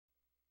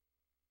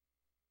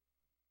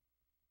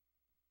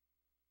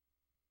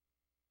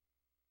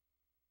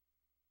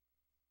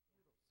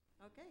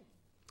Okay.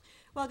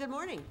 Well, good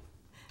morning,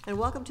 and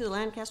welcome to the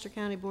Lancaster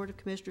County Board of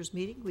Commissioners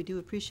meeting. We do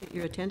appreciate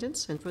your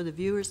attendance, and for the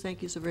viewers,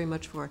 thank you so very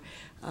much for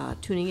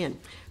tuning in.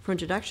 For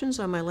introductions,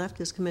 on my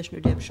left is Commissioner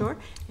Deb Shore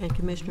and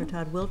Commissioner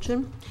Todd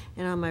Wilchin,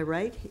 and on my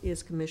right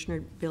is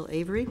Commissioner Bill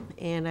Avery,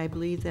 and I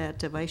believe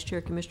that Vice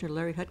Chair Commissioner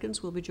Larry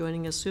Hutkins will be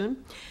joining us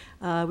soon.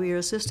 We are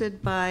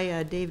assisted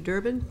by Dave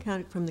Durbin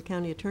from the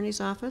County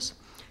Attorney's Office,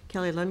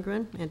 Kelly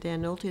Lundgren and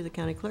Dan Nolte of the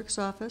County Clerk's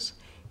Office,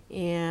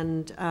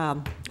 and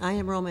I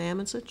am Roma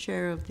Amundsen,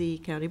 Chair of the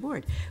County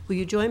Board. Will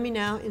you join me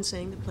now in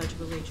saying the Pledge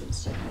of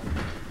Allegiance?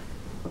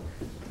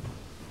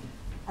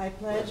 I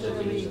pledge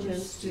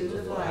allegiance to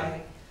the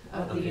flag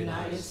of the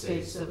United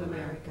States of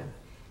America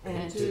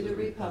and to the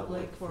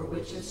republic for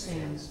which it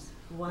stands,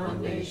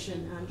 one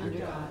nation under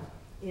God,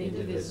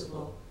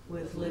 indivisible,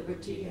 with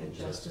liberty and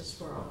justice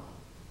for all.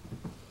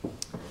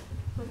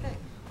 Okay.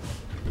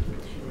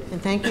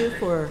 And thank you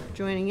for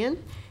joining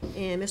in.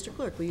 And Mr.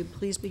 Clerk, will you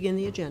please begin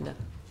the agenda?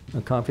 A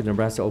copy of the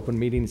Nebraska Open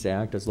Meetings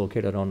Act is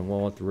located on the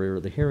wall at the rear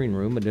of the hearing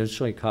room.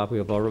 Additionally, a copy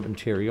of all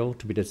material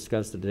to be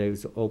discussed at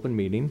today's open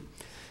meeting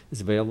is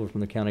available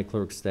from the county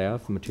clerk's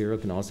staff. The material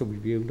can also be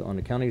viewed on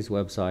the county's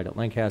website at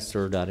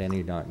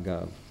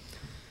lancaster.ne.gov.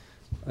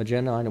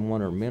 Agenda item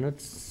 1 are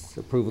minutes.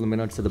 Approval of the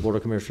minutes of the Board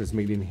of Commissioners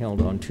meeting held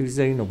on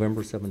Tuesday,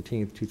 November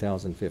 17th,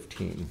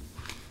 2015.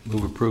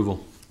 Move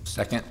approval.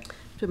 Second.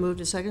 To move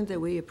to second that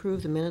we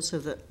approve the minutes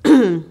of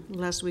the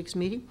last week's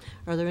meeting.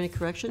 Are there any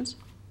corrections?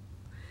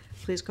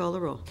 Please call the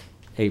roll.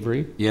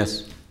 Avery?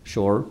 Yes.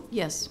 Shore?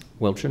 Yes.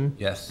 Wilchin?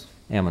 Yes.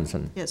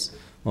 Amundsen? Yes.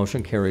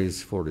 Motion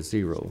carries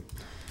 4-0.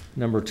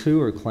 Number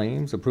 2 are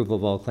claims. Approval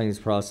of all claims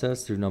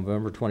processed through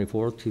November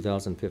 24th,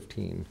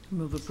 2015.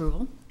 Move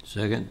approval.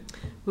 Second.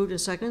 Moved to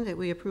second that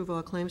we approve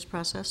all claims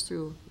processed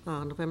through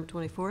November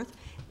 24th.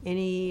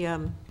 Any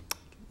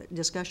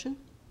discussion?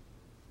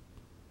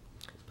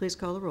 Please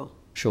call the roll.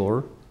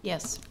 Shore?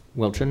 Yes.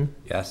 Wilchin?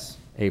 Yes.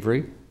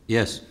 Avery?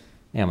 Yes.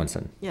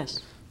 Amundsen? Yes.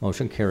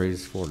 Motion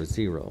carries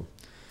 4-0.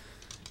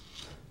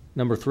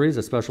 Number 3 is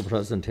a special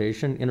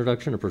presentation,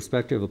 introduction of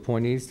prospective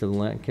appointees to the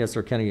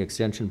Lancaster County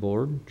Extension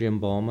Board. Jim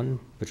Ballman,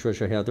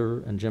 Patricia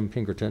Heather, and Jim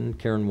Pinkerton.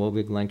 Karen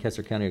Wobig,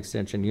 Lancaster County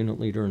Extension Unit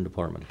Leader and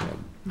Department Head.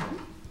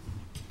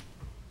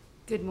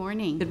 Good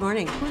morning. Good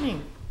morning. Good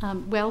morning.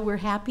 Well, we're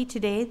happy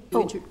today.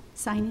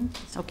 Sign in.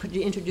 Oh, could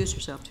you introduce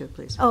yourself too,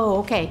 please? Oh,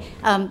 okay.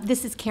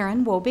 This is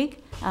Karen Wobig.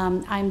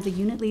 I'm the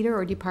unit leader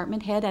or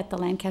department head at the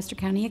Lancaster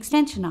County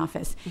Extension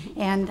Office.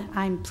 And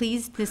I'm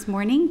pleased this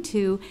morning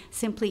to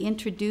simply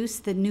introduce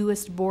the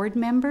newest board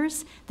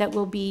members that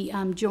will be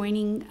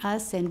joining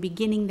us and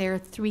beginning their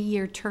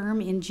 3-year term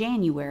in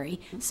January.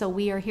 So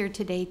we are here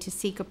today to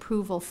seek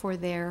approval for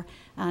their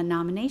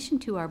nomination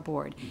to our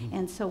board.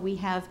 And so we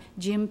have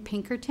Jim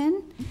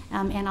Pinkerton,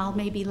 and I'll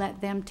maybe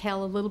let them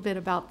tell a little bit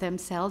about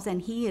themselves.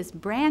 And he is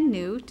brand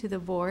new to the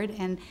board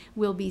and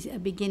will be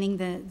beginning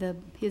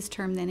his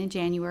term then in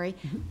January.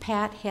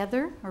 Pat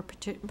Heather, or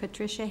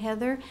Patricia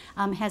Heather,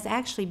 has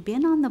actually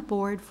been on the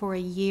board for a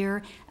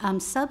year,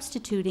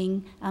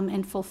 substituting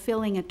and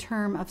fulfilling a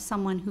term of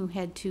someone who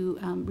had to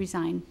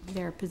resign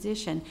their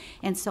position.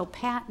 And so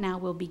Pat now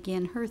will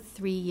begin her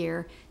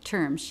 3-year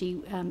term.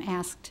 She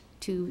asked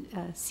to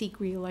seek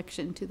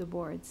re-election to the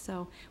board.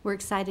 So we're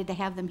excited to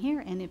have them here,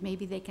 and if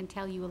maybe they can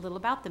tell you a little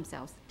about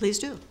themselves. Please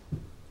do.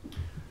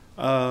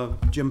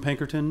 Jim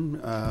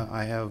Pinkerton.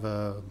 I have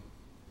a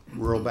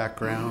rural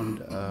background,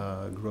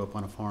 grew up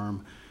on a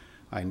farm.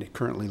 I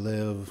currently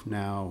live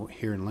now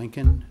here in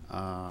Lincoln.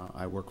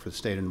 I work for the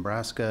state of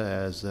Nebraska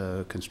as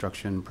a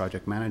construction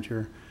project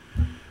manager.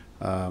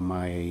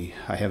 I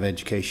have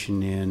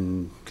education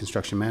in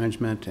construction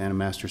management and a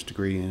master's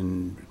degree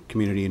in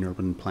community and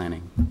urban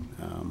planning.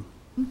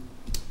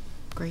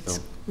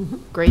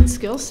 Great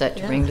skill set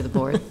to bring to the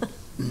board.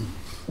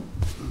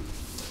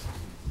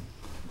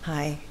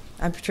 Hi,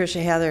 I'm Patricia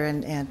Heather,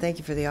 and thank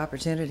you for the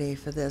opportunity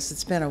for this.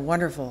 It's been a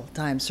wonderful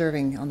time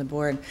serving on the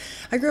board.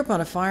 I grew up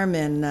on a farm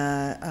in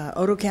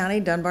Otoe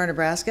County, Dunbar,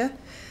 Nebraska,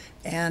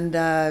 and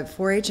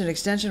 4-H and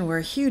Extension were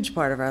a huge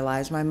part of our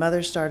lives. My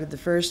mother started the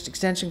first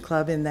Extension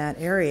club in that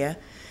area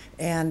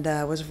and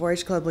was a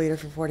 4-H club leader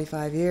for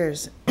 45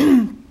 years.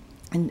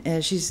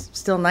 And she's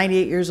still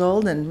 98 years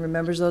old and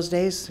remembers those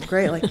days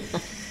greatly.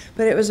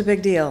 But it was a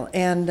big deal.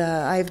 And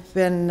I've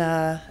been,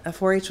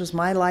 4-H was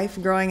my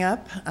life growing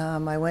up.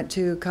 I went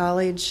to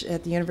college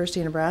at the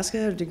University of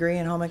Nebraska, a degree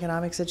in home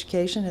economics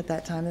education. At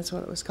that time, that's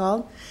what it was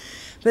called.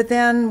 But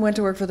then went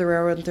to work for the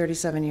railroad, and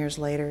 37 years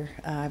later,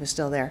 I was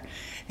still there.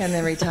 And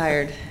then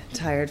retired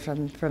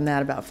from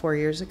that about 4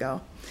 years ago.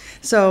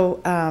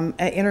 So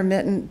at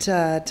intermittent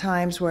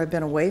times where I've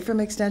been away from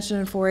Extension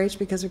and 4-H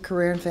because of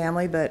career and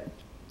family, but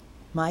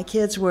my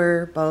kids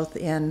were both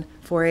in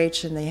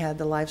 4-H, and they had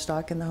the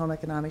livestock and the home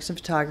economics and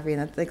photography,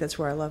 and I think that's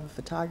where our love of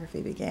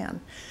photography began,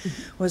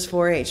 was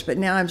 4-H. But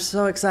now I'm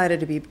so excited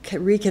to be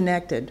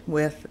reconnected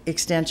with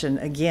Extension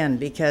again,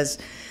 because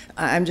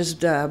I'm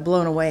just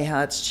blown away how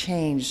it's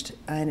changed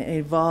and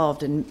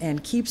evolved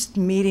and keeps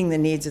meeting the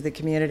needs of the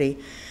community.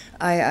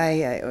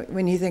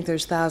 when you think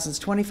there's thousands,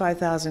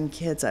 25,000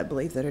 kids, I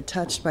believe, that are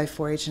touched by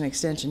 4-H and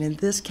Extension in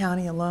this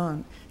county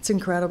alone, it's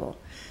incredible.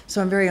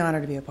 So I'm very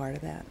honored to be a part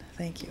of that.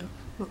 Thank you.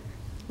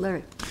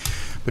 Larry?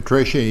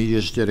 Patricia, you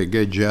just did a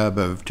good job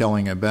of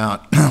telling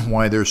about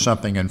why there's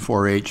something in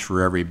 4-H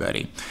for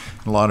everybody.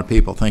 A lot of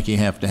people think you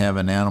have to have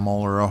an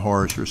animal or a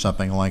horse or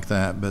something like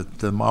that, but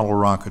the model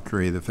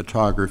rocketry, the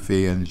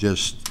photography, and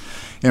just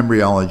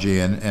embryology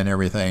and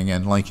everything,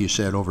 and like you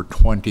said, over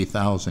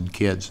 20,000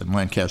 kids in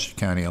Lancaster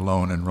County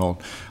alone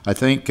enrolled. I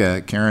think,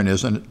 Karen,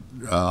 isn't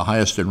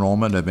highest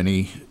enrollment of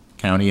any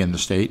county in the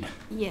state?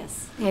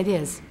 Yes, it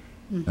is.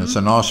 It's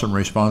an awesome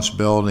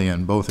responsibility,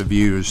 and both of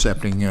you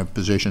accepting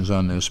positions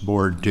on this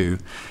board to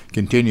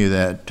continue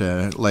that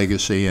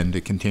legacy and to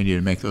continue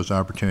to make those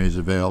opportunities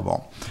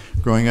available.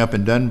 Growing up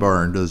in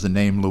Dunbar, does the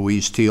name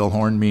Louise Teal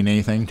Horn mean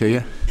anything to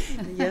you?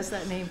 Yes,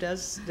 that name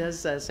does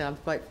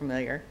sound quite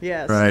familiar.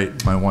 Yes.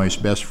 Right, my wife's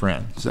best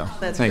friend. So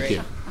That's thank great.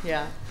 you.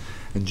 Yeah.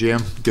 And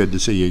Jim, good to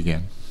see you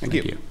again. Thank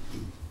you.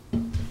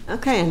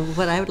 Okay, and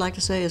what I would like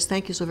to say is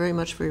thank you so very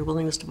much for your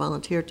willingness to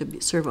volunteer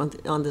to serve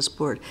on this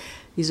board.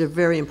 These are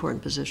very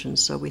important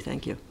positions, so we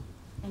thank you.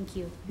 Thank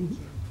you.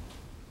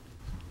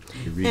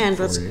 And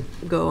let's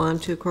go on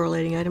to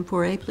correlating item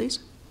 4A, please.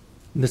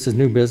 This is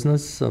new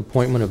business,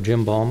 appointment of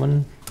Jim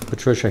Ballman,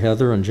 Patricia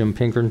Heather, and Jim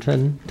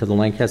Pinkerton to the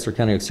Lancaster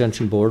County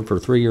Extension Board for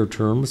 3-year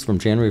terms from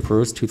January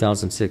 1st,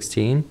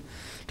 2016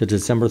 to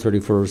December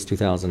 31st,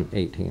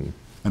 2018.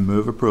 I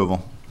move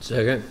approval.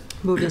 Second.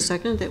 Moved and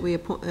seconded that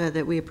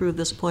we approve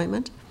this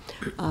appointment.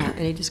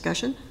 Any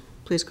discussion?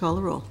 Please call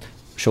the roll.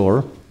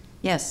 Shore,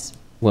 Yes.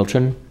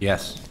 Wilchin,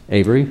 Yes.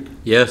 Avery,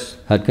 Yes.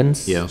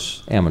 Hudkins.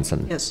 Yes.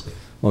 Amundson. Yes.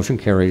 Motion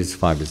carries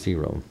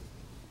 5-0.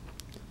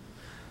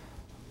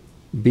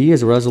 B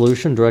is a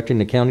resolution directing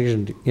the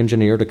county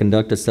engineer to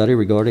conduct a study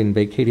regarding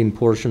vacating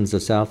portions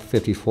of South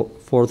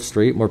 54th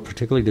Street, more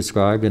particularly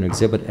described in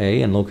Exhibit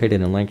A and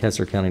located in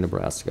Lancaster County,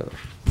 Nebraska.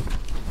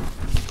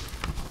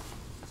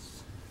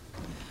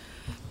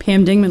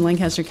 Pam Dingman,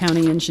 Lancaster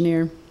County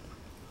Engineer.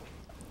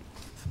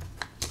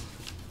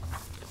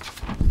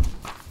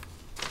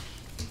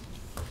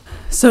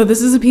 So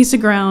this is a piece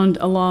of ground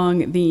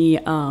along the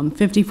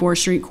 54th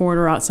Street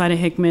corridor outside of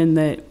Hickman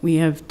that we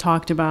have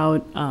talked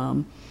about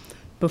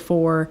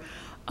before.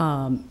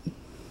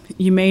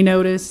 You may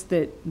notice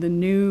that the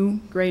new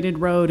graded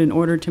road, in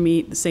order to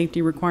meet the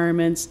safety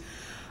requirements,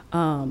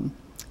 kind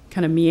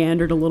of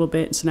meandered a little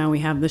bit, so now we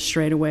have this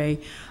straightaway.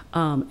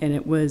 And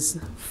it was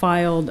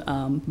filed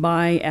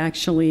by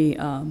actually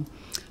a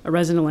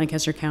resident of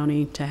Lancaster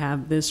County to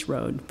have this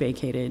road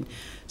vacated.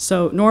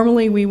 So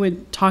normally we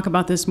would talk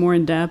about this more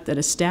in depth at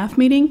a staff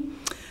meeting,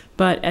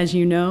 but as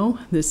you know,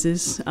 this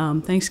is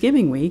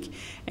Thanksgiving week,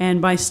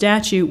 and by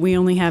statute we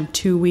only have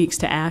 2 weeks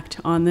to act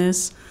on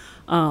this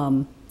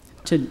in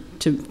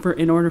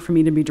order for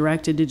me to be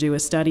directed to do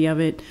a study of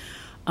it.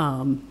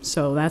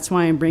 So that's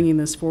why I'm bringing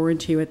this forward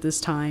to you at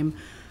this time.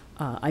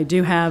 I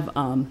do have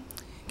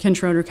Ken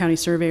Schroeder, County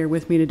Surveyor,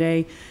 with me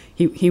today.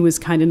 He was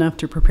kind enough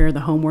to prepare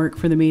the homework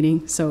for the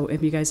meeting, so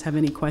if you guys have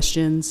any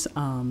questions,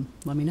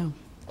 let me know.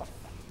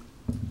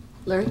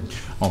 Larry?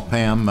 Well,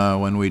 Pam,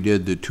 when we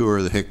did the tour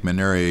of the Hickman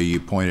area,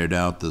 you pointed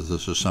out that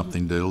this is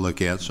something to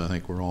look at, so I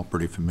think we're all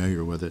pretty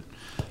familiar with it.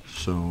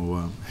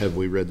 So have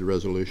we read the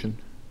resolution?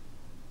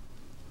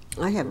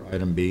 I have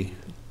Item B?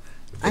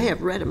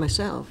 read it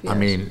myself, yes. I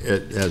mean,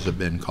 has it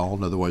been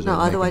called? Otherwise, No, I'd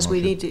make a otherwise we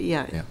motion. need to,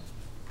 yeah. Yeah.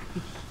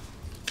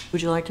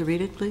 Would you like to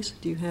read it, please?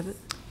 Do you have it?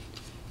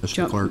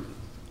 Mr. Clerk?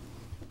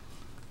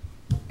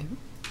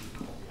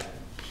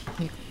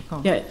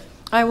 Yeah,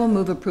 I will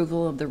move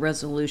approval of the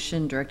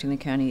resolution directing the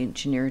county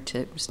engineer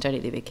to study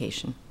the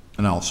vacation.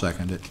 And I'll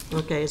second it.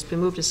 Okay, it's been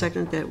moved to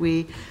second that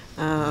we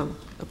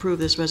approve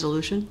this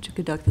resolution to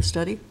conduct the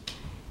study.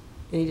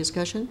 Any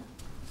discussion?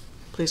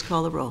 Please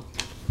call the roll.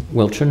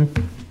 Wilchin,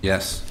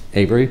 Yes.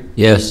 Avery,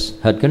 Yes.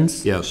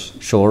 Hudkins. Yes.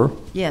 Shore,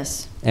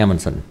 Yes.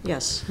 Amundson.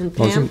 Yes, and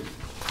Motion-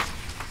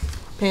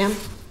 Pam,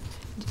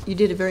 you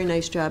did a very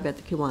nice job at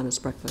the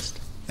Kiwanis breakfast.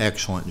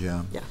 Excellent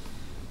job. Yeah.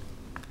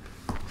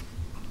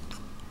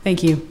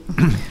 thank you.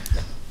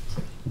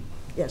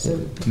 Yes.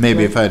 and-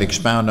 Maybe if I'd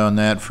expound on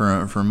that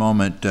for a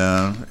moment,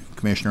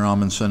 Commissioner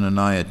Amundson and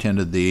I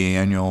attended the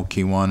annual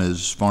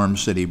Kiwanis Farm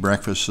City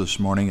breakfast this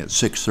morning at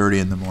 6:30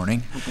 in the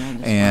morning.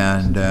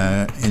 And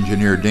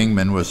Engineer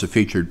Dingman was the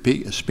featured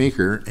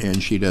speaker,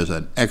 and she does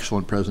an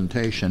excellent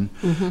presentation,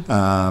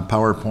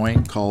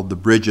 PowerPoint called The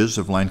Bridges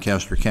of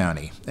Lancaster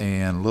County.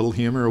 And a little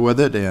humor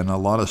with it and a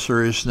lot of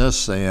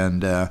seriousness,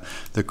 and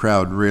the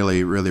crowd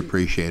really, really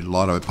appreciated it. A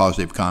lot of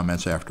positive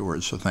comments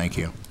afterwards, so thank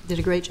you. Did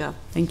a great job.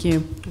 Thank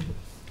you.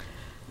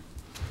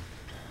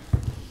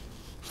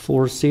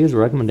 4C is a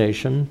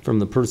recommendation from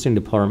the Purchasing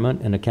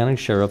Department and the County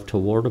Sheriff to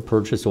award a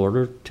purchase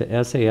order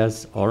to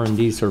SAS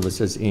R&D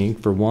Services, Inc.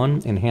 for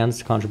one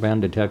enhanced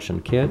contraband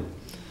detection kit.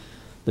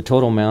 The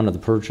total amount of the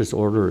purchase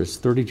order is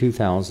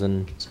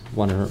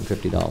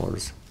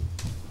 $32,150.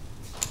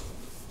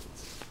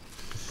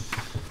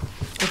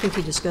 I think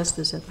he discussed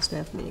this at the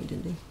staff meeting,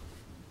 didn't he?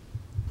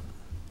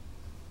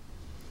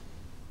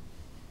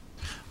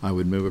 I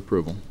would move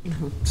approval.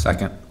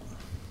 Second.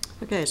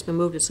 Okay, it's been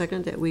moved and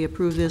seconded that we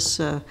approve this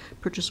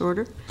purchase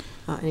order.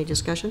 Any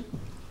discussion?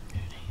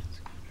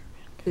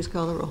 Please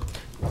call the roll.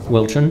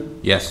 Wilchin,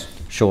 Yes.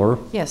 Shore,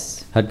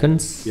 Yes.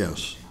 Hudkins,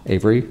 Yes.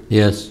 Avery,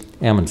 Yes.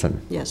 Amundson.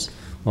 Yes.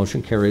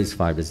 Motion carries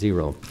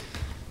 5-0.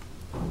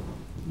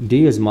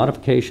 D is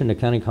modification to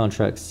County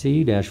Contract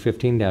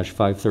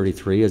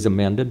C-15-533 as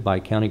amended by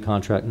County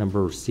Contract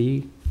Number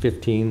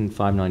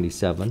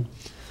C-15-597,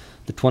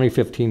 the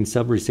 2015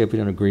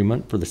 subrecipient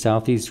agreement for the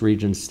Southeast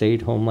Region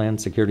State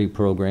Homeland Security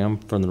Program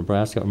from the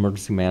Nebraska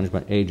Emergency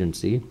Management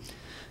Agency,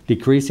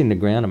 decreasing the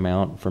grant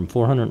amount from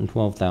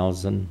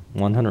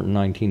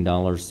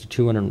 $412,119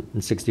 to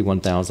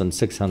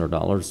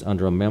 $261,600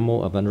 under a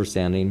memo of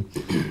understanding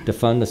to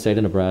fund the state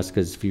of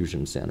Nebraska's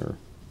Fusion Center.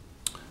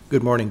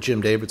 Good morning,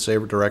 Jim David,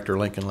 Saber, Director,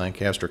 Lincoln,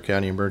 Lancaster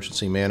County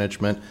Emergency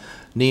Management.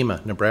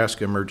 NEMA,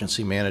 Nebraska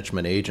Emergency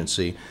Management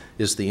Agency,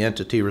 is the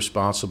entity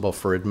responsible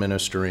for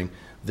administering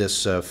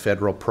this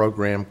federal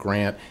program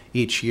grant.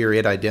 Each year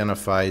it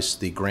identifies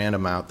the grant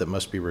amount that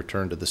must be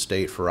returned to the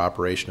state for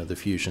operation of the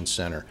Fusion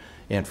Center.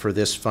 And for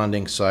this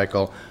funding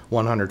cycle,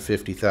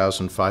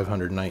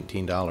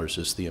 $150,519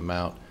 is the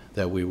amount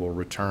that we will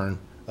return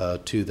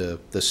to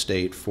the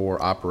state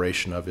for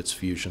operation of its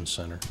Fusion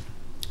Center.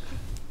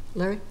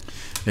 Larry?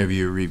 Have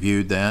you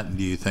reviewed that?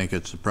 Do you think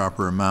it's the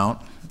proper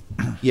amount?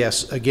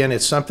 Yes, again,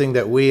 it's something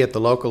that we at the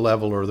local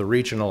level or the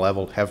regional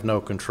level have no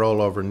control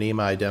over.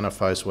 NEMA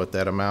identifies what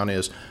that amount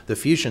is. The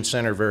Fusion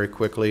Center very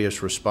quickly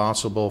is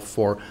responsible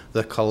for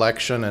the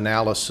collection,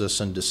 analysis,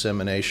 and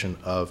dissemination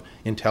of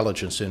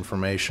intelligence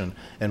information.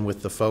 And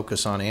with the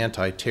focus on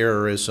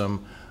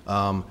anti-terrorism,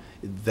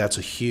 that's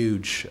a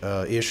huge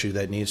issue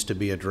that needs to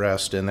be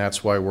addressed, and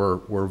that's why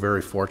we're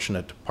very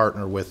fortunate to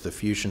partner with the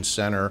Fusion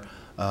Center.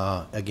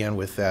 Again,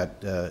 with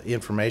that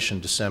information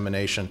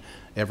dissemination,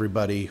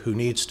 everybody who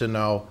needs to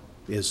know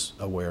is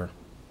aware.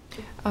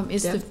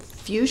 Is Yeah. the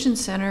Fusion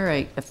Center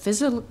a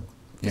physical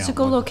what-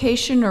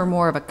 location or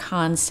more of a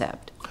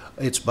concept?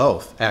 It's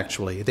both,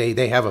 actually.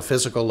 They have a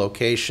physical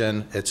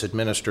location. It's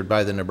administered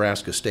by the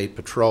Nebraska State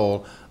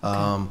Patrol,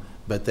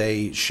 but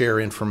they share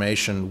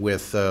information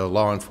with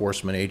law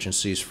enforcement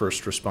agencies,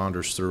 first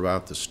responders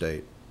throughout the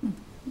state.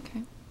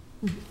 Okay.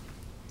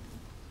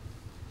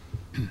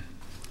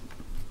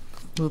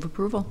 Move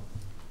approval.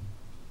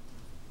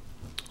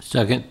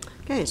 Second.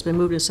 Okay, it's been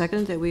moved and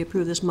seconded that we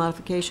approve this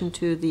modification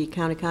to the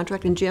county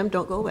contract. And Jim,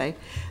 don't go away,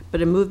 but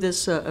to move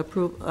this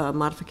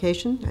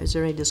modification, is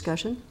there any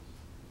discussion?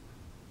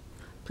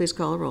 Please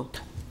call the roll.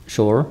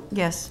 Shore,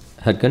 Yes.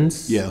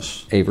 Hudkins.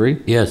 Yes.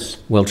 Avery, Yes.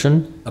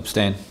 Wilchin,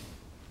 Abstain.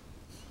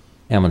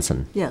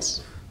 Amundson.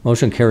 Yes.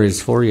 Motion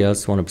carries 4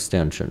 yes, 1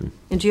 abstention.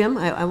 And Jim,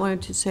 I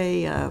wanted to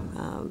say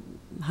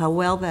how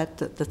well that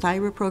the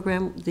thyroid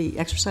program, the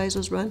exercise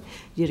was run.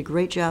 You did a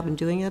great job in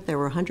doing it. There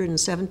were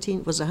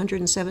 117, was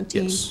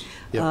 117 Yes.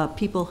 Yep.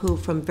 people who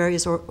from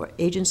various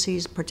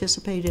agencies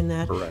participated in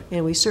that. Correct.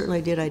 And we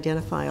certainly did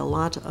identify a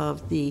lot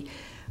of the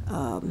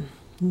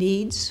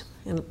needs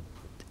and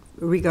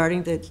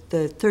regarding the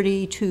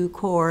 32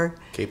 core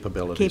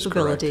Capabilities, correct.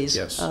 capabilities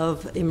Yes.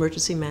 of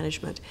emergency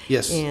management.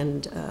 Yes.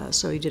 And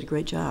so you did a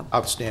great job.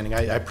 Outstanding.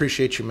 I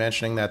appreciate you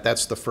mentioning that.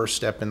 That's the first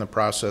step in the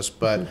process,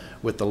 but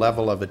with the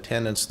level of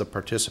attendance, the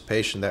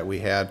participation that we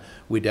had,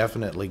 we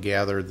definitely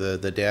gathered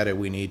the data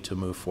we need to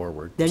move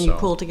forward. Then you So,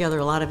 pulled together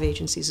a lot of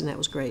agencies, and that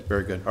was great.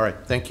 Very good. All right,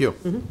 thank you.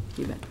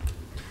 You bet.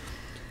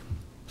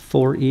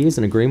 4E is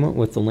an agreement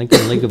with the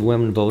Lincoln League of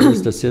Women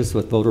Voters to assist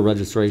with voter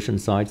registration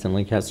sites in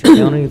Lancaster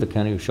County. The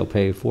county shall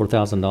pay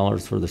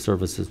 $4,000 for the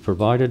services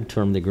provided.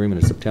 Term of the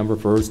agreement is September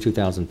 1st,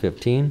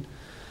 2015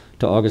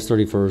 to August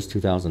 31st,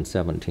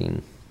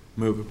 2017.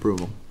 Move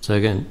approval.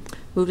 Second.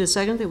 Moved and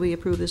seconded that we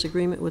approve this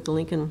agreement with the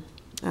Lincoln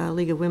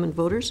League of Women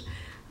Voters.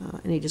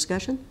 Any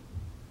discussion?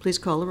 Please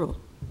call the roll.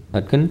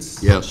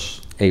 Hudkins.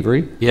 Yes.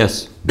 Avery,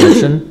 Yes.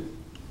 Wilchin,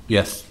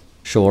 Yes.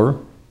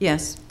 Shore,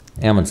 Yes.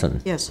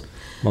 Amundson. Yes.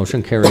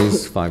 Motion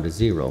carries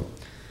 5-0.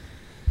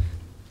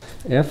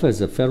 F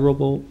is a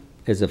federal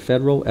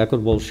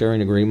equitable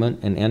sharing agreement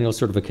and annual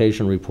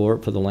certification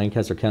report for the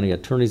Lancaster County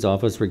Attorney's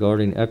Office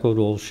regarding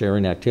equitable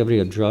sharing activity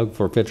of drug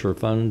forfeiture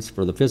funds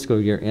for the fiscal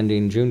year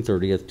ending June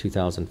 30th,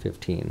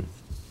 2015.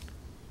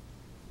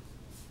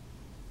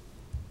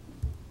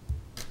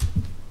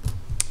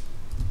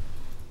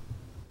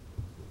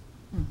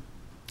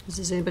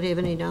 Does anybody have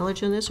any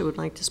knowledge on this or would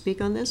like to speak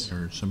on this?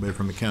 Or somebody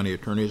from the county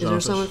attorney's Is there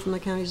office? someone from the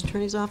county's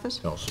attorney's office?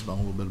 Tell us a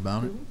little bit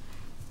about it.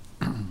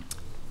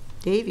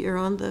 Dave, you're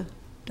on the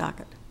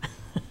docket.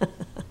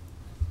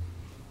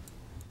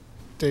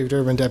 Dave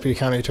Durbin, Deputy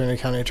County Attorney,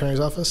 County Attorney's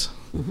Office.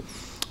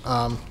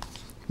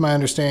 My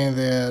understanding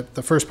that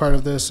the first part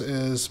of this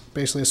is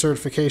basically a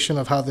certification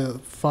of how the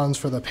funds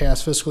for the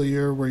past fiscal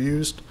year were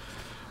used.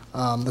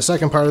 The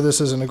second part of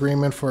this is an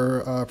agreement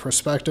for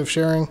prospective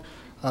sharing.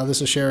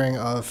 This is sharing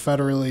of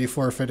federally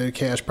forfeited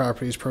cash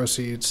properties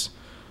proceeds,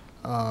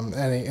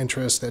 any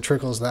interest that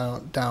trickles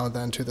down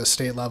then to the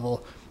state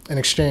level. In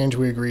exchange,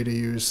 we agree to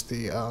use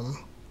the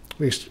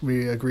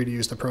we agree to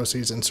use the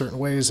proceeds in certain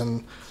ways,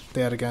 and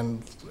that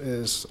again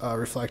is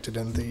reflected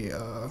in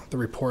the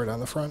report on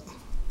the front.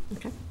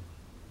 Okay.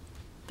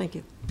 Thank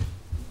you.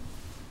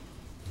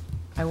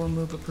 I will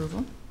move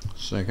approval.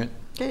 Second.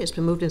 Okay, it's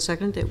been moved and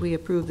seconded that we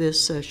approve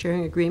this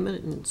sharing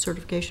agreement and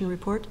certification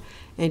report.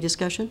 Any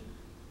discussion?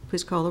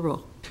 Please call the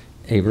roll.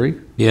 Avery,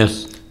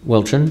 Yes.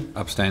 Wilchin,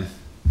 Abstain.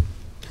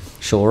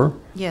 Shore,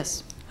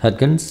 Yes.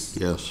 Hudkins,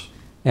 Yes.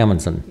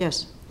 Amundson.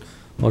 Yes.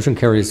 Motion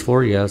carries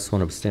 4 yes,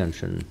 1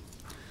 abstention.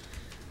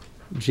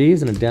 G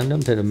is an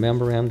addendum to the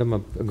memorandum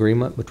of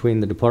agreement between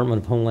the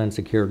Department of Homeland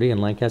Security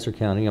and Lancaster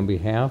County on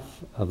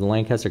behalf of the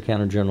Lancaster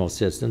County General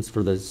Assistance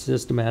for the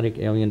Systematic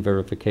Alien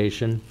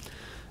Verification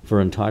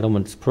for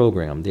Entitlements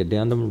Program. The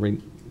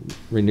addendum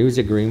renews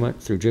the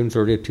agreement through June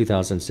 30th,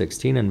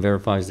 2016 and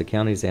verifies the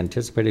county's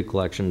anticipated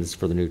collections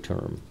for the new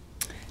term.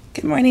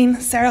 Good morning,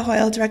 Sarah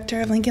Hoyle,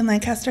 Director of Lincoln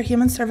Lancaster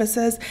Human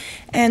Services,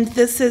 and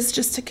this is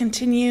just to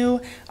continue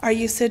our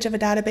usage of a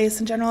database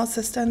and general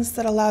assistance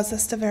that allows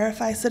us to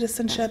verify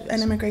citizenship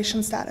and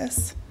immigration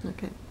status.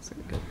 Okay,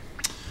 very good.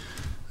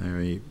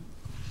 I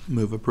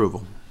move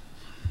approval.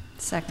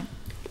 Second.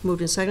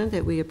 Moved and seconded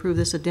that we approve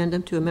this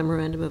addendum to a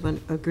memorandum of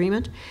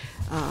agreement.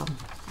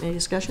 Any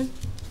discussion?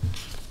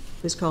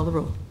 Please call the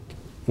roll.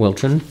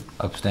 Wilchin,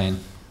 Abstain.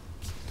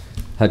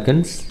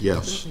 Hudkins,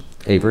 Yes.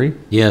 Avery,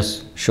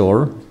 Yes.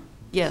 Shore,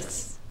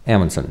 Yes.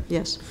 Amundson.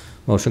 Yes.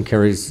 Motion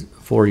carries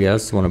 4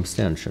 yes, 1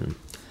 abstention.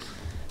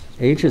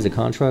 H is a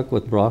contract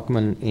with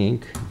Brockman,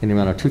 Inc. in the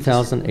amount of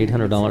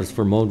 $2,800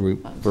 for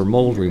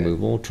mold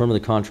removal. Term of the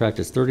contract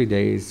is 30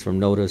 days from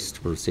notice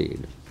to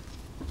proceed.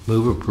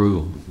 Move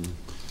approval.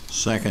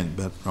 Second,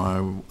 but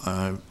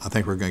I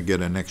think we're going to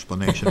get an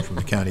explanation from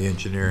the county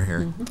engineer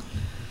here.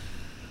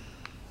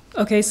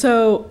 Okay,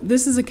 so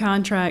this is a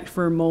contract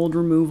for mold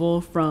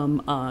removal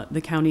from the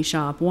county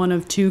shop, one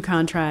of 2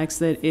 contracts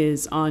that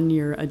is on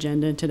your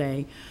agenda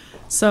today.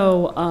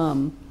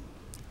 So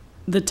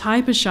the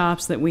type of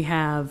shops that we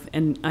have,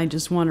 and I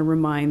just want to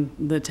remind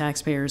the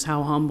taxpayers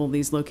how humble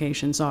these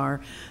locations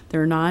are.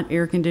 They're not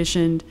air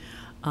conditioned.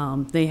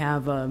 They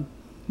have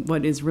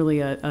what is really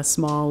a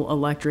small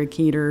electric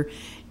heater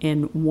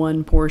in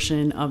one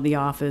portion of the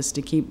office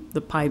to keep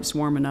the pipes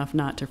warm enough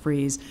not to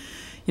freeze.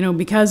 You know,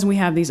 because we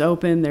have these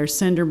open, there's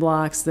cinder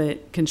blocks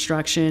that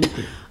construction,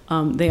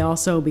 they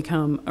also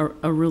become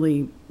a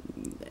really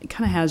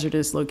kind of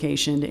hazardous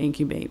location to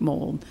incubate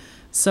mold.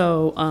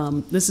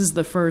 So this is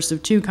the first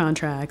of 2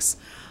 contracts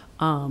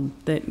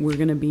that we're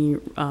going to be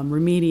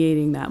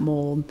remediating that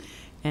mold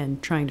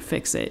and trying to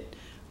fix it.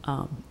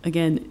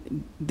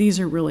 Again,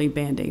 these are really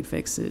Band-Aid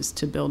fixes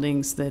to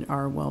buildings that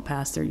are well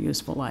past their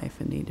useful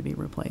life and need to be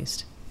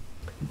replaced.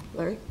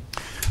 Larry?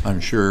 I'm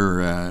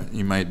sure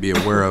you might be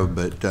aware of,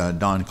 but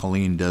Don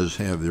Colleen does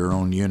have their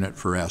own unit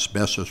for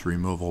asbestos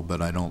removal,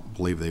 but I don't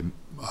believe they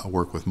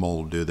work with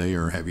mold, do they?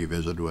 Or have you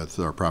visited with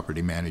our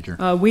property manager?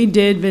 We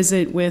did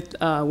visit with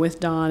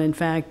Don. In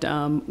fact,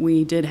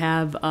 we did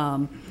have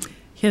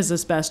his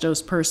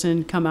asbestos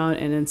person come out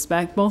and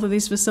inspect both of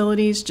these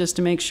facilities just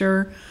to make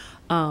sure.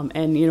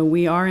 And, you know,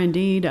 we are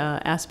indeed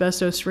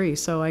asbestos-free,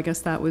 so I guess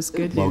that was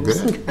good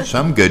news. Well, good.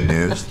 Some good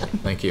news.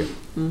 Thank you.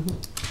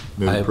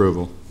 Move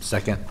approval.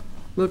 Second.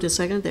 Moved and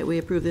seconded that we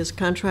approve this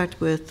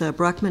contract with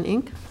Brockman,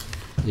 Inc.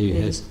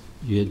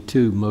 You had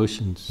 2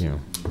 motions. Yeah.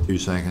 2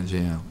 seconds,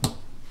 yeah.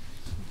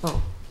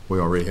 Oh. We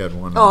already had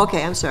one. Oh,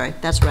 okay, I'm sorry.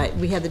 That's right.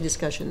 We had the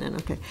discussion then,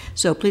 okay.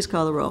 So please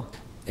call the roll.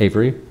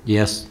 Avery,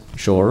 Yes.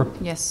 Shore,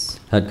 Yes.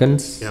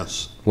 Hudkins,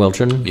 Yes.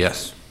 Wilchin,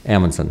 Yes.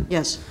 Amundson.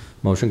 Yes.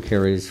 Motion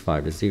carries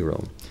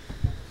 5-0.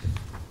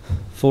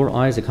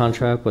 4I is a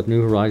contract with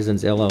New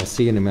Horizons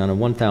LLC in the amount of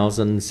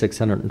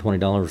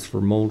 $1,620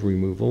 for mold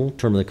removal.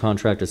 Term of the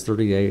contract is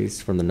 30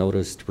 days from the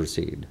notice to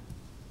proceed.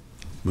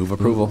 Move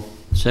approval.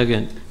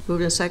 Second.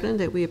 Moved and seconded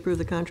that we approve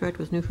the contract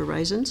with New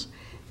Horizons.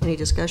 Any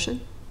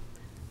discussion?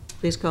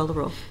 Please call the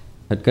roll.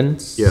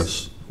 Hudkins?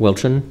 Yes.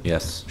 Wilchin?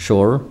 Yes.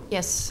 Shore?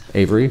 Yes.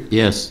 Avery?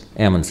 Yes.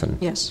 Amundson.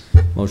 Yes.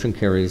 Motion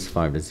carries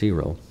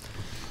 5-0.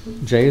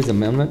 J is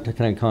amendment to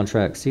county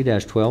contract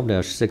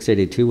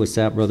C-12-682 with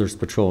Sapp Brothers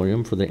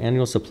Petroleum for the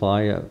annual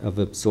supply of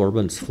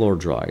absorbents floor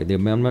dry. The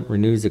amendment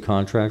renews the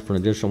contract for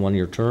an additional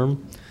 1-year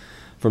term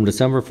from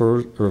December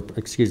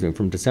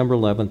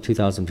 11th,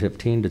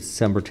 2015 to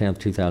December 10th,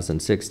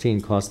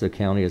 2016. Cost of the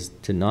county is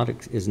not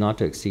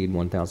to exceed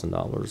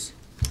 $1,000.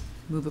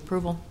 Move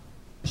approval.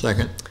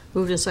 Second.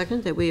 Moved and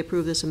seconded that we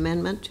approve this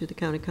amendment to the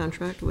county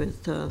contract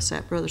with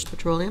Sapp Brothers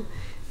Petroleum.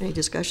 Any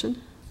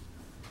discussion?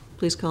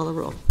 Please call the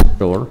roll.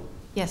 Shore?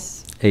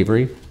 Yes.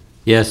 Avery?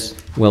 Yes.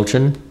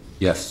 Wilchin?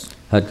 Yes.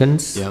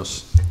 Hudkins?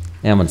 Yes.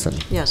 Amundson.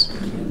 Yes.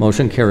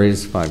 Motion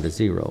carries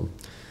 5-0.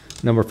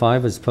 Number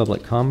 5 is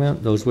public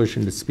comment. Those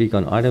wishing to speak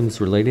on items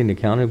relating to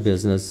county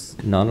business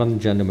not on the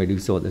agenda may do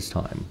so at this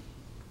time.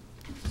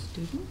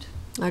 Student?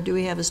 Or do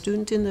we have a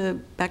student in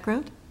the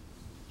background?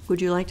 Would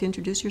you like to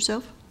introduce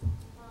yourself?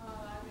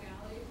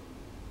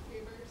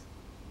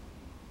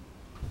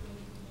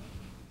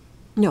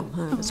 No.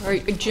 Are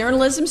you a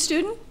journalism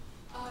student?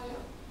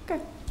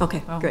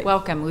 Okay, Well, great.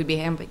 welcome. We'd be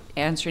happy to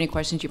answer any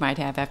questions you might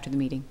have after the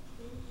meeting.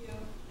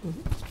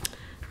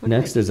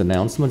 Next is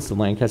announcements. The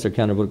Lancaster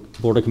County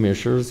Board of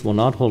Commissioners will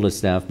not hold a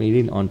staff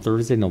meeting on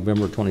Thursday,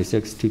 November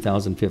 26,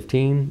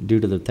 2015. Due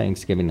to the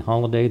Thanksgiving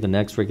holiday, the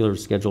next regular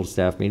scheduled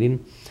staff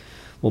meeting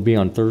will be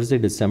on Thursday,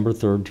 December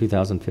 3rd,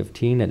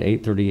 2015 at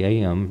 8:30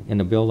 a.m. in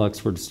the Bill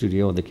Luxford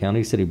studio of the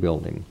County City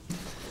Building.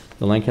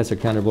 The Lancaster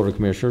County Board of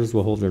Commissioners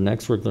will hold their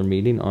next regular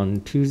meeting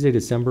on Tuesday,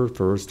 December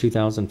 1st,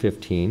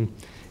 2015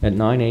 at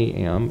 9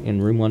 a.m.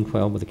 in Room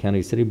 112 of the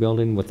County City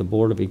Building with the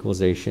Board of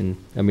Equalization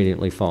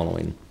immediately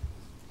following.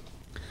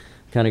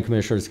 County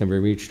Commissioners can be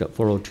reached at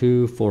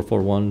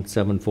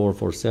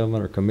 402-441-7447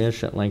 or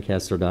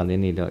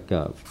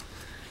commish@lancaster.ne.gov.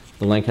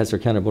 The Lancaster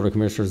County Board of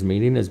Commissioners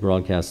meeting is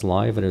broadcast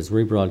live. It is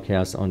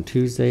rebroadcast on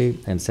Tuesday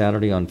and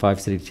Saturday on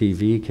 5 City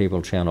TV,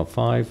 Cable Channel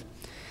 5.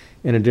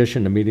 In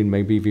addition, the meeting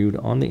may be viewed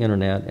on the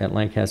internet at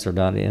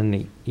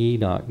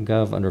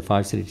lancaster.ne.gov under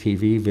 5 City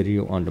TV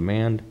Video on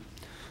Demand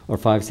or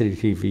 5 City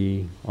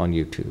TV on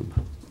YouTube.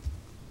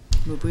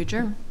 Move we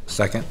adjourn.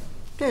 Second.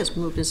 Okay, it's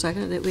moved and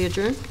seconded that we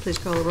adjourn. Please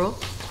call the roll.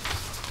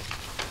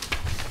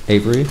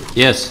 Avery?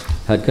 Yes.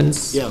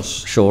 Hudkins?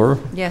 Yes. Shore?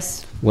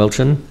 Yes.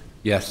 Welchin?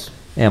 Yes.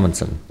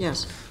 Amundson?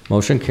 Yes.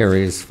 Motion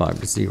carries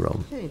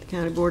 5-0. Okay, the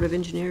County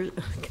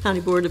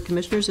Board of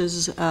Commissioners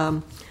is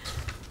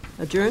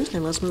adjourned,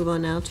 and let's move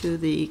on now to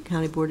the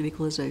County Board of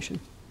Equalization.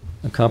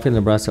 A copy of the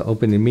Nebraska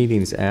Open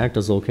Meetings Act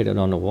is located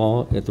on the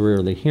wall at the rear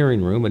of the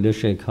hearing room.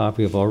 Additionally, a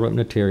copy of all written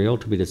material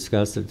to be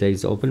discussed at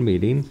today's open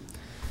meeting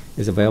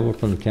is available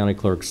from the county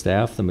clerk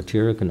staff. The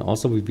material can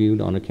also be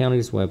viewed on the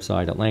county's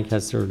website at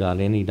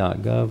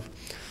lancaster.ne.gov.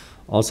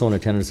 Also in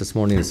attendance this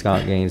morning is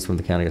Scott Gaines from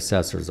the county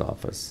assessor's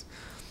office.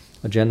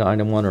 Agenda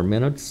item 1 are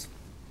minutes.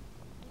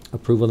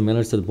 Approval of the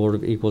minutes of the Board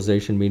of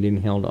Equalization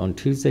meeting held on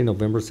Tuesday,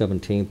 November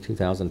 17th,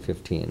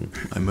 2015.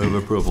 I move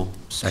approval.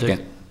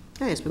 Second.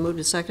 Okay, it's been moved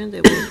and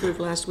seconded that we approved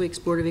last week's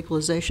Board of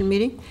Equalization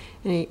meeting.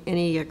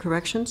 Any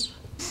corrections?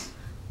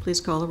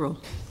 Please call the roll.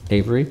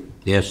 Avery?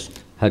 Yes.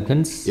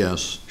 Hudkins?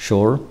 Yes.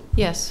 Shore?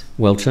 Yes.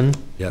 Welchin?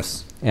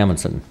 Yes.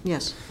 Amundson?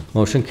 Yes.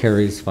 Motion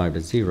carries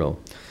 5-0.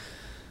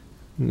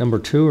 Number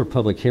 2 are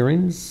public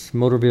hearings.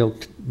 Motor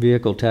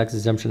vehicle tax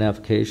exemption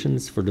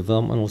applications for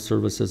Developmental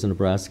Services in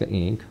Nebraska,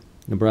 Inc.,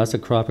 Nebraska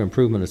Crop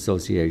Improvement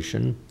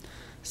Association,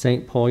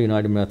 St. Paul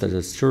United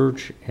Methodist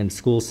Church, and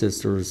School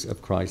Sisters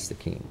of Christ the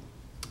King.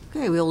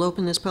 Okay, we'll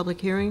open this public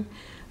hearing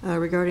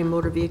regarding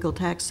motor vehicle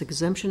tax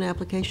exemption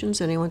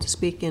applications. Anyone to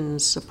speak in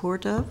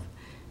support of,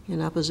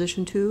 in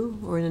opposition to,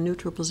 or in a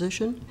neutral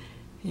position?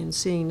 And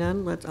seeing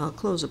none, I'll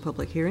close the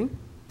public hearing.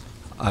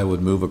 I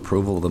would move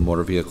approval of the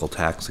motor vehicle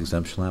tax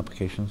exemption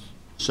applications.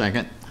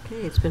 Second.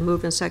 Okay, it's been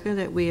moved and seconded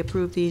that we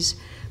approve these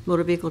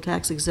motor vehicle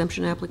tax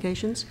exemption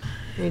applications.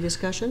 Any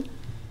discussion?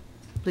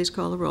 Please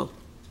call the roll.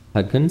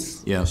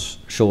 Hudkins? Yes.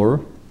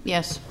 Shore?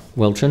 Yes.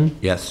 Welchin?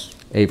 Yes.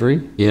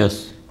 Avery?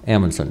 Yes.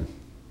 Amundson?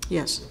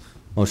 Yes.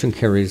 Motion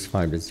carries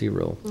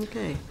 5-0.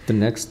 Okay. The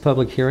next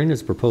public hearing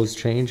is proposed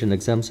change in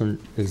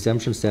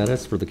exemption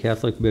status for the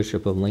Catholic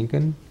Bishop of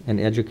Lincoln and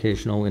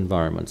educational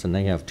environments, and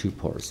they have 2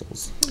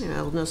 parcels. Okay,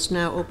 I will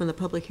now open the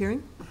public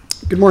hearing.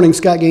 Good morning,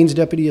 Scott Gaines,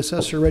 Deputy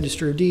Assessor,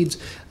 Register of Deeds.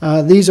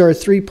 These are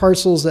 3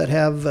 parcels that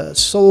have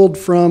sold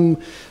from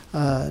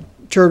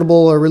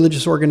charitable or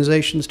religious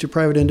organizations to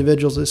private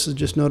individuals. This is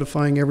just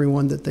notifying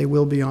everyone that they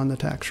will be on the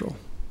tax roll.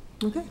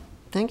 Okay,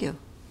 thank you.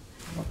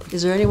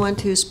 Is there anyone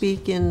to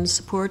speak in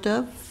support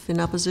of, in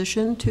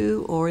opposition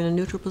to, or in a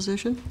neutral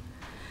position?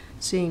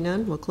 Seeing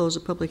none, we'll close the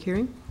public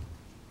hearing.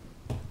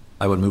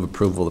 I would move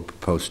approval of the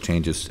proposed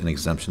changes in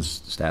exemption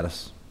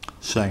status.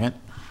 Second.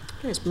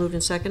 Okay, it's moved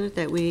and seconded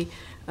that we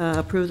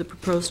approve the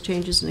proposed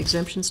changes in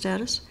exemption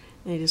status.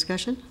 Any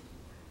discussion?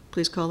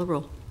 Please call the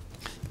roll.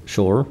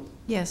 Shore?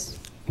 Yes.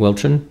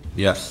 Welchin?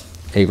 Yes.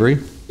 Avery?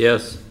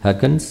 Yes.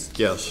 Hudkins?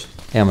 Yes.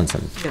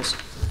 Amundson? Yes.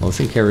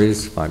 Motion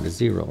carries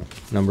 5-0.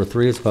 Number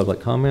 3 is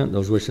public comment.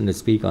 Those wishing to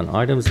speak on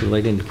items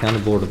relating to County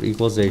Board of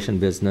Equalization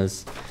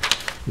business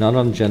not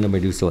on the agenda may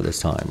do so at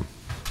this time.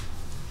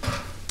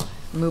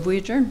 Move we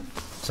adjourn.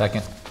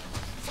 Second.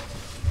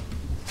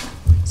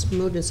 It's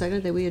moved and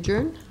seconded that we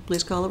adjourn.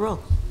 Please call the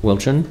roll.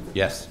 Welchin?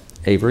 Yes.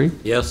 Avery?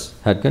 Yes.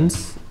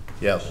 Hudkins?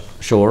 Yes.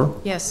 Shore?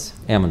 Yes.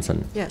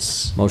 Amundson?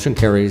 Yes. Motion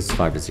carries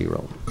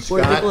 5-0.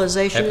 Board of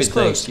Equalization Happy is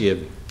closed.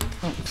 Thanksgiving.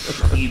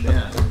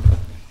 Amen.